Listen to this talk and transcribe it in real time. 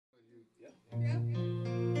Yeah.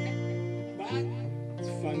 But it's a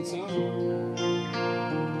fun song.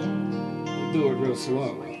 We'll do it real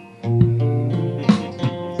slow.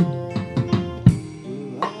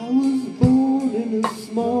 I was born in a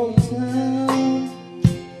small town.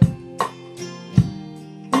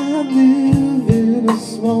 I live in a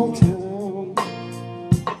small town.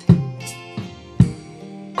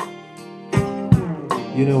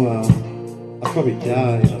 You know, I'll probably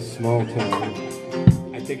die in a small town.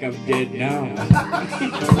 I think I'm dead now.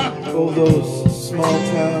 All those small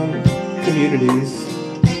town communities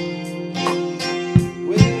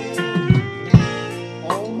with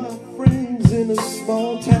all my friends in a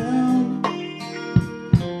small town.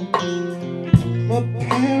 My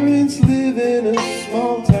parents live in a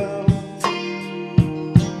small town.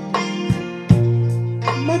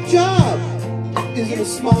 My job is in a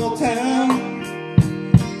small town.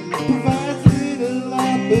 Provides little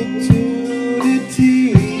opportunity.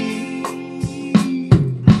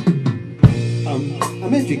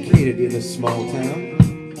 I'm educated in a small town.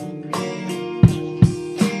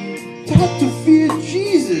 Taught to fear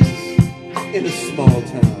Jesus in a small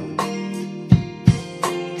town.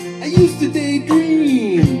 I used to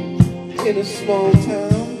daydream in a small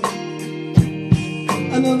town.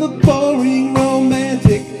 Another boring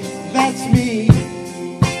romantic, that's me.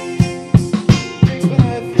 But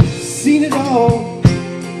I've seen it all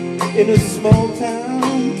in a small town.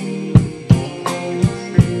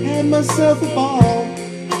 Had myself a ball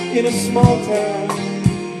in a small town.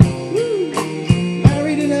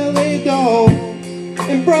 Married an LA doll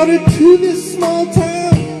and brought her to this small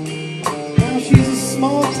town. Now she's a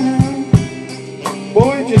small town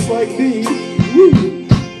boy just like me. Woo.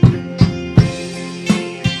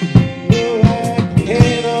 No, I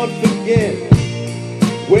cannot forget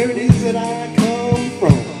where it is that I come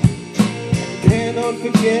from. I cannot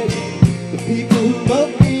forget the people who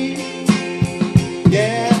love me.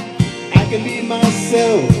 Yeah, I can be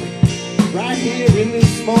myself right here in this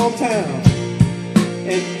small town,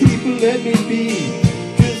 and people let me be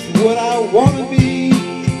just what I wanna be.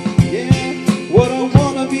 Yeah, what I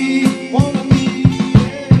wanna be, wanna be.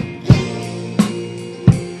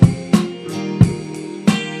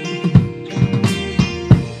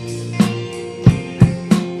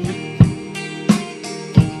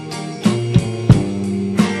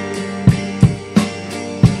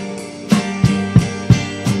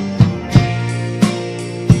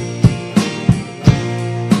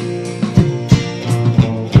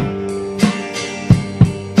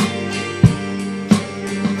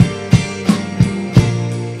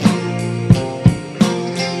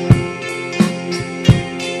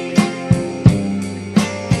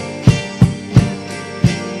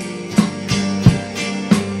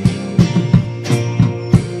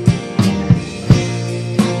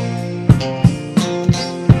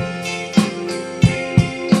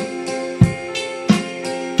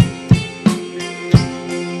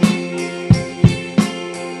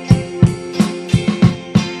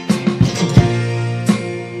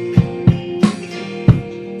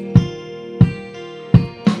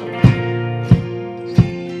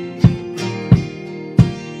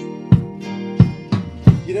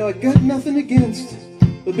 I got nothing against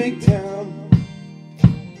the big town.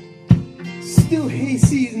 Still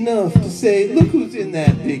hayseed enough to say, look who's in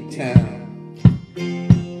that big town.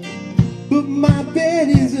 But my bed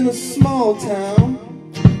is in a small town.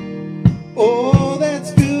 Oh,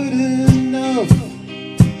 that's good enough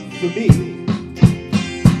for me.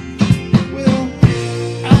 Well,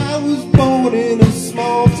 I was born in a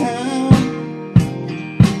small town,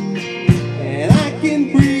 and I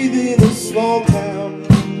can breathe in a small town.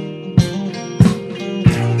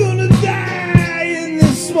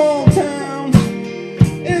 Small town,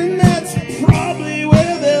 and that's probably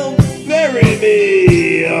where they'll bury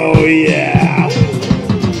me. Oh yeah.